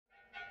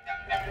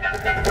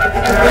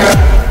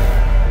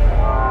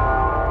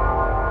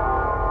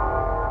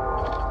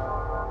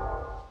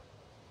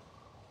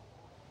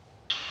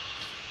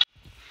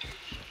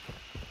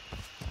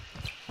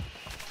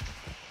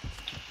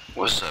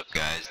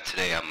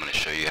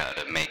show you how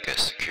to make a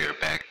secure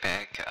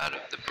backpack out of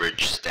the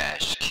bridge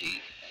stash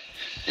key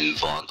in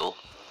Vondel.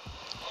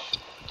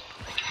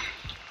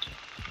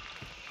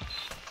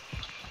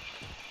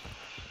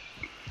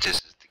 This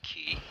is the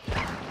key,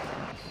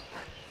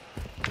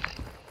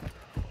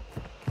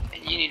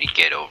 and you need to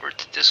get over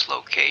to this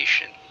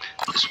location.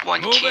 This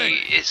one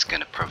key is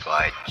going to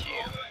provide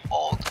you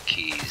all the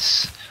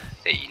keys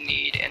that you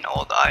need and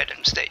all the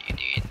items that you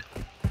need,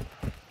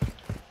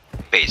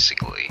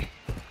 basically.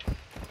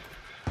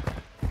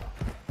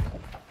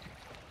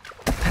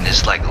 And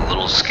it's like a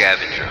little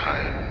scavenger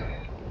hunt,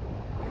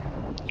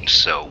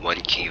 so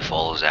one key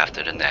follows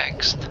after the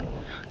next.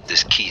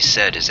 This key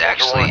set is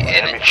actually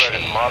in a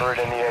chain. Moderate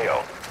in the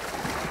AO.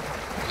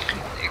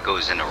 It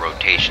goes in a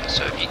rotation,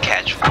 so if you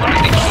catch one of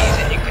the keys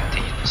and you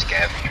continue the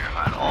scavenger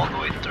hunt all the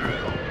way through,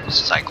 it'll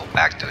cycle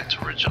back to its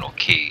original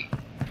key.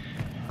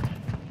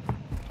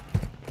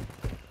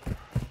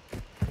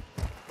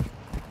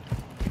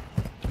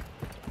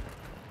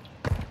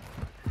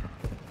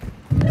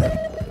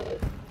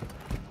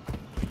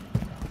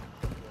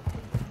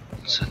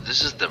 So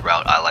this is the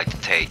route I like to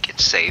take.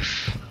 It's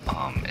safe.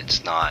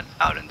 It's not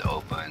out in the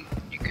open.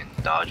 You can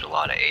dodge a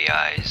lot of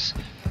AIs.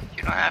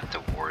 You don't have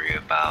to worry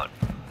about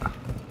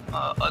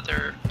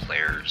other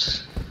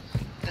players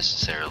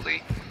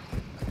necessarily.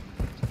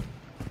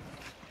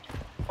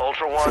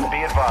 Ultra One,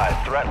 be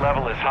advised. Threat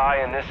level is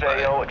high in this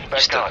AO. Expect you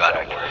still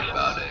contact. gotta worry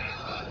about it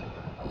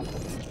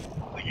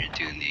when you're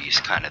doing these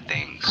kind of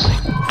things.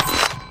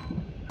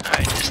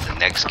 Alright, this is the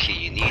next key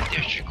you need.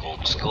 There's your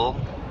gold skull.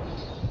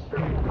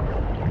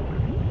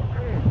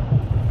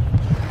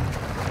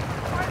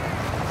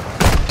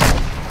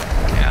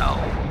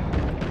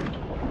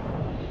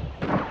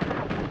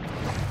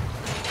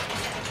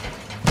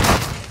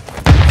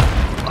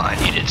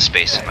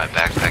 Space in my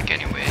backpack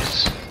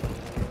anyways.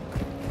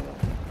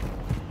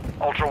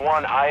 Ultra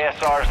One,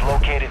 ISR's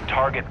located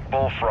target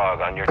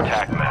Bullfrog on your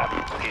TAC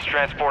map. He's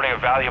transporting a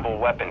valuable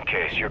weapon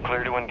case. You're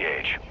clear to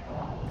engage.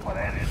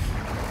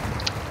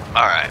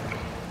 Alright.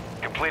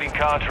 Completing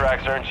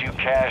contracts earns you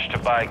cash to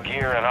buy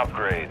gear and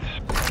upgrades.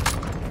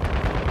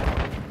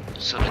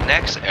 So the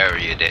next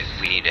area that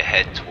we need to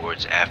head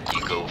towards after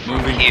you go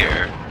from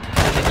here,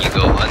 and you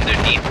go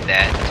underneath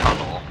that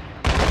tunnel,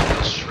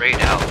 go straight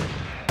out.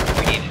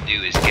 What we need to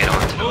do is get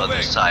onto the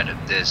other side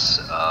of this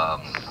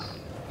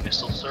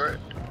missile turret,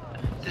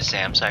 this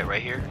SAM site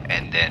right here,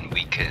 and then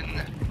we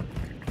can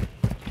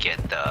get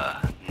the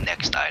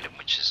next item,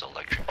 which is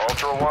electric.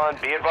 Ultra One,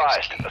 be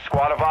advised. A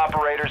squad of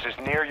operators is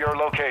near your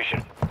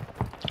location.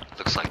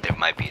 Looks like there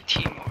might be a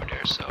team over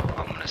there, so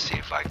I'm gonna see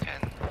if I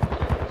can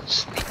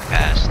sneak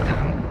past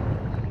them.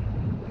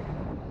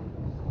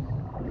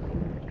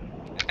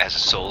 As a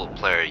solo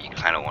player, you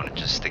kind of want to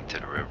just stick to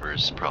the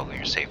rivers, probably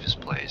your safest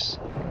place.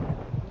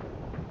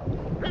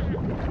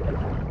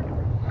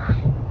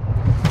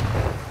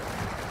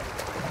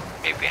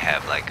 Maybe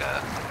have like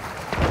a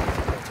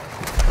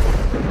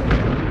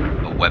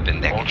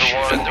weapon that can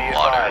shoot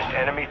underwater.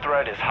 Enemy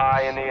threat is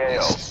high in the AO.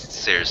 It's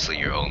seriously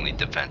your only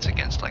defense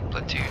against like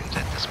platoons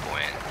at this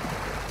point.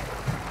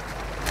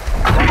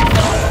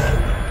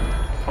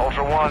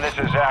 Ultra One, this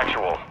is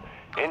actual.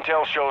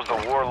 Intel shows the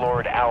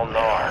warlord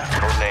Al-Nar,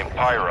 codenamed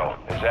Pyro,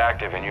 is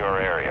active in your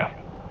area.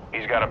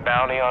 He's got a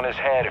bounty on his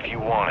head if you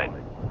want it.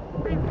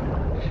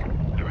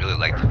 I really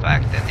like the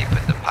fact that they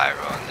put the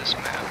Pyro on this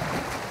map.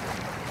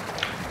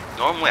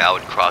 Normally I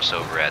would cross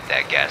over at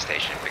that gas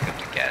station and pick up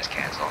the gas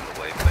cans on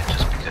the way, but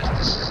just because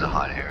this is a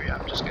hot area,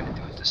 I'm just gonna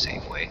do it the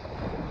safe way.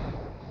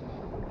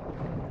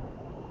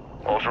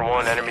 Ultra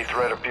One, enemy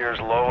threat appears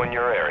low in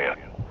your area.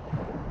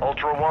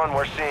 Ultra One,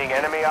 we're seeing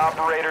enemy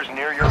operators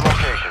near your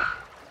location.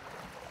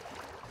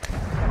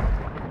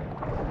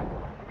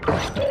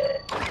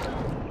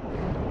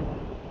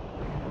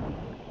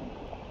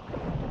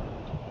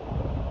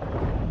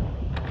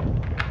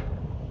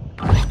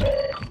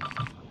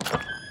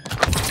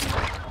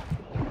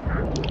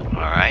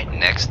 Alright,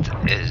 next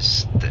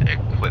is the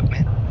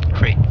equipment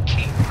crate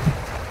key.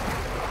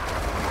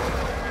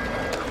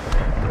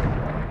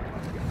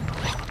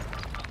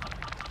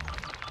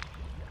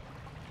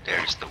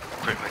 There's the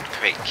equipment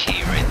crate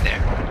key right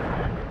there.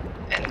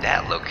 And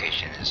that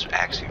location is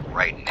actually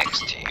right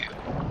next to you.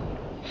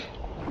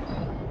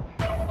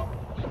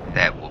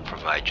 That will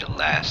provide your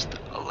last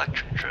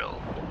electric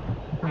drill.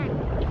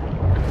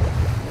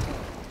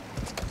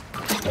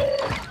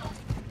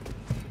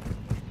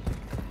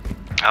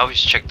 I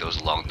always check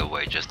those along the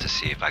way just to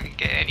see if I can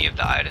get any of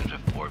the items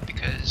before,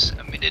 because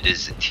I mean it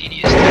is a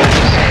tedious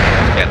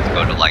task. You have to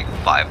go to like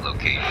 5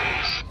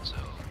 locations, so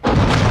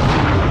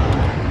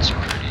it's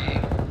pretty.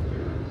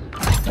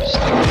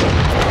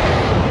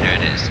 There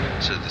it is.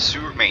 So the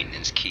sewer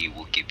maintenance key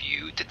will give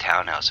you the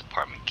townhouse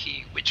apartment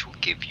key, which will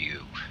give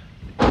you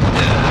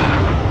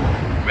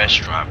the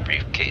restaurant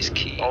briefcase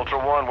key. Ultra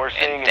One, we're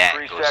seeing and that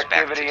increased goes back to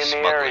activity the in the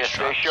smuggler's area.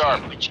 shop Stay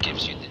sharp. key, which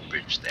gives you the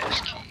bridge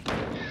stash key.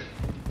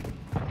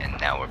 And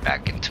now we're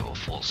back into a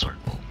full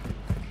circle.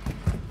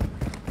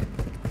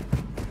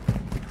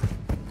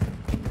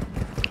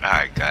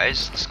 Alright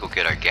guys, let's go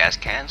get our gas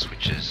cans,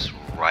 which is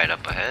right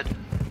up ahead.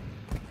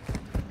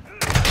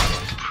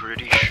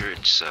 pretty sure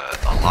it's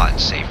a lot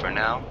safer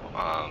now,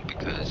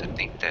 because I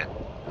think that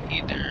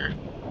either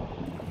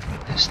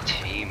this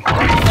team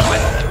already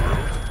went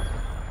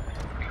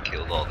through and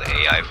killed all the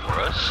AI for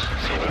us,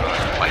 so we don't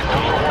have to fight them.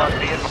 Ultra One,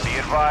 be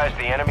advised,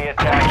 the enemy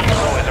attack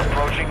helo is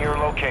approaching your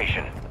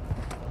location.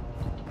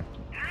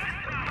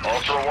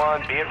 Ultra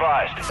One, be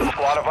advised, the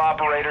squad of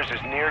operators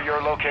is near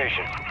your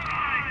location.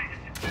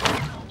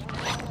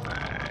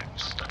 Alright,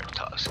 start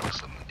tossing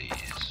some of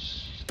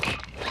these keys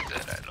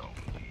that I don't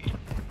need.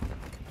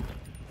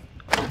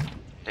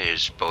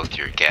 There's both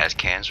your gas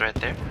cans right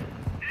there.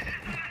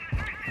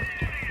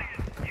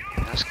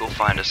 Let's go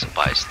find a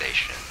supply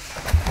station.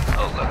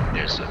 Oh look,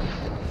 there's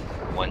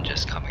one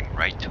just coming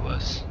right to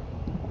us.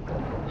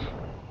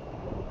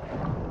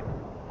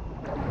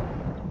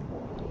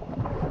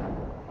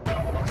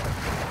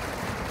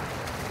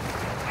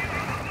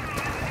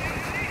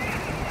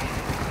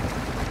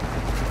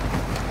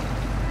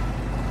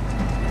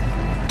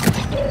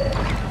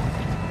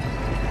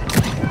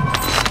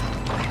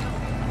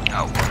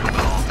 I'll worry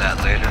about all that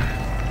later.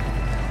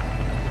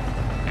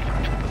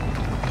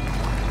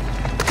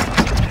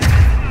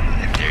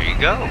 And there you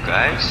go,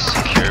 guys.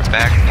 Secure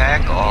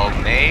backpack, all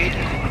made.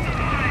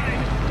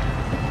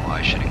 Oh,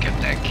 I should have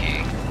kept that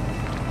key.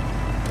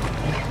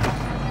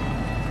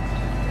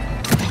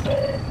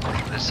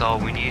 That's all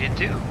we need to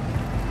do.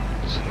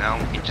 So now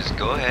we can just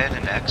go ahead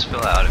and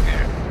exfil out of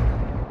here.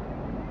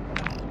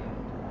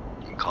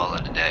 And call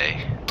it a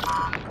day.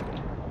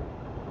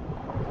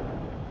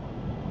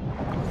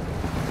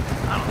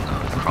 I don't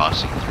know if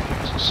crossing through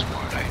is a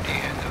smart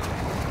idea though.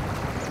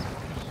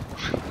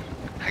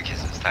 I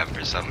guess it's time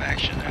for some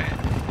action, right?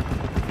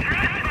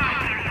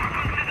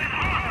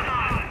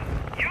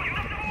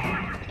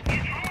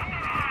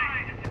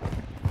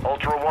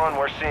 Ultra One,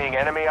 we're seeing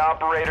enemy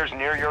operators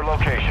near your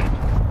location.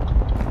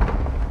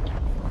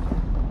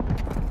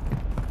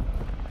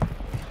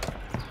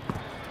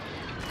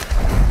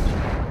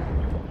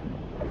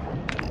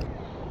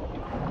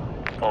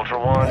 Ultra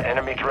One,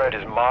 enemy threat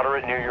is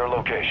moderate near your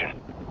location.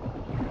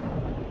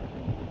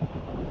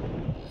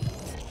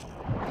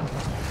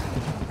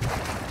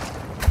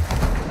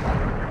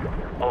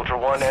 Ultra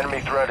One,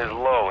 enemy threat is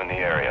low in the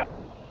area.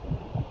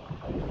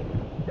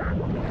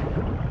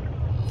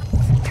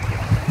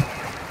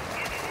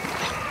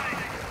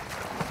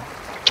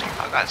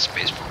 I got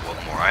space for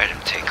one more item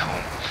to take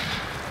home.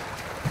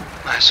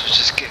 Might as well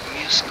just get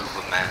me a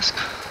scuba mask.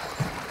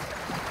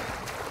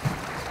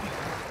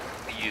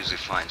 We usually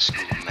find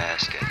scuba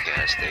mask at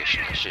gas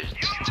station. I should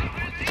just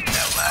take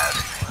that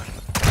last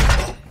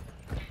one.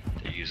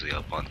 They're usually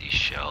up on these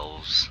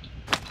shelves.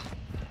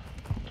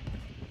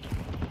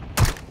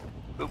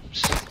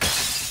 Oops.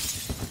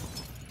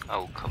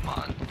 Oh, come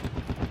on.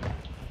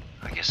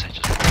 I guess I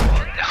just blew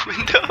out that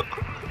window.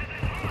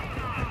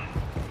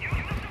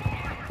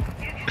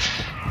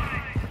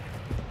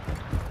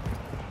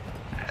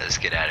 Let's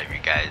get out of here,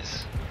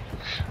 guys.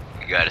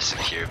 We got a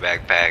secure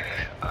backpack.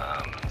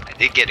 I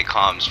did get a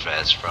comms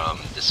vest from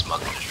the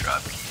smuggler's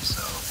drop key,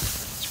 so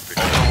it's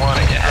pretty Ultra One,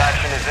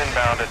 extraction is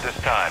inbound at this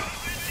time.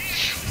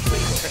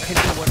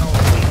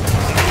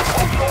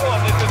 Ultra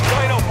One, this is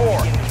Dino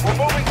 4. We're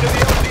moving to the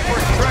LZ for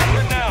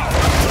extraction now.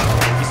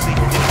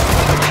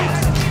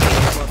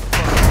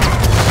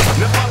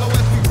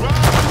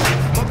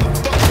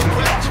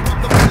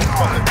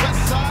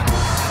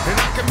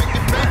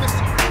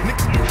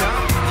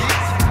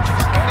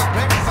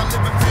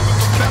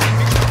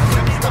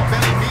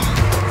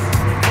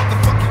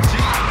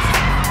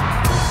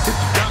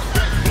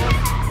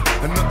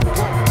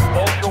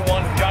 Ultra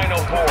One, Dino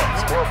 4.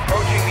 We're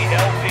approaching the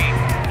LZ.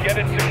 Get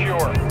it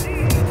secure.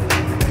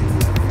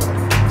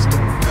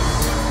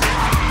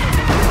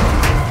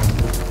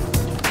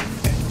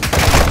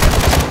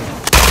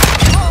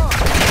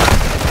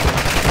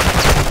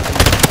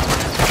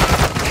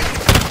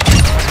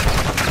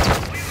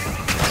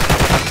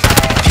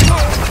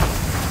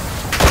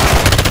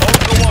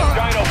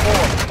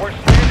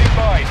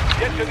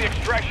 Get to the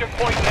extraction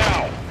point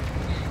now.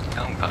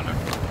 Down, Connor.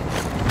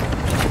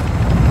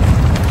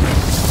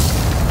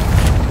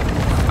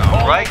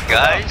 Alright,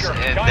 guys,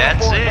 and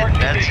that's it.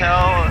 That's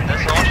all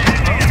she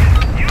wrote.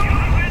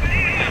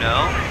 You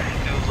know,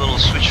 do a little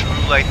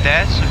switcheroo like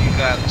that, so you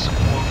got some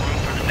more room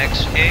for the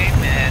next game,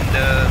 and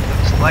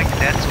looks like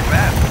that's a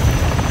wrap.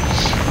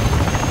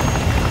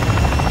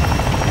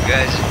 You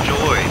guys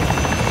enjoy.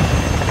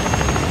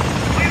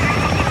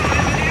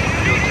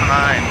 Real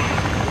time.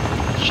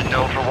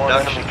 Ultra One,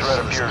 enemy threat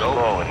appears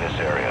low in this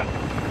area.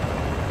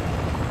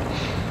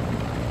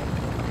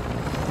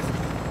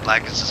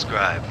 Like and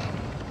subscribe.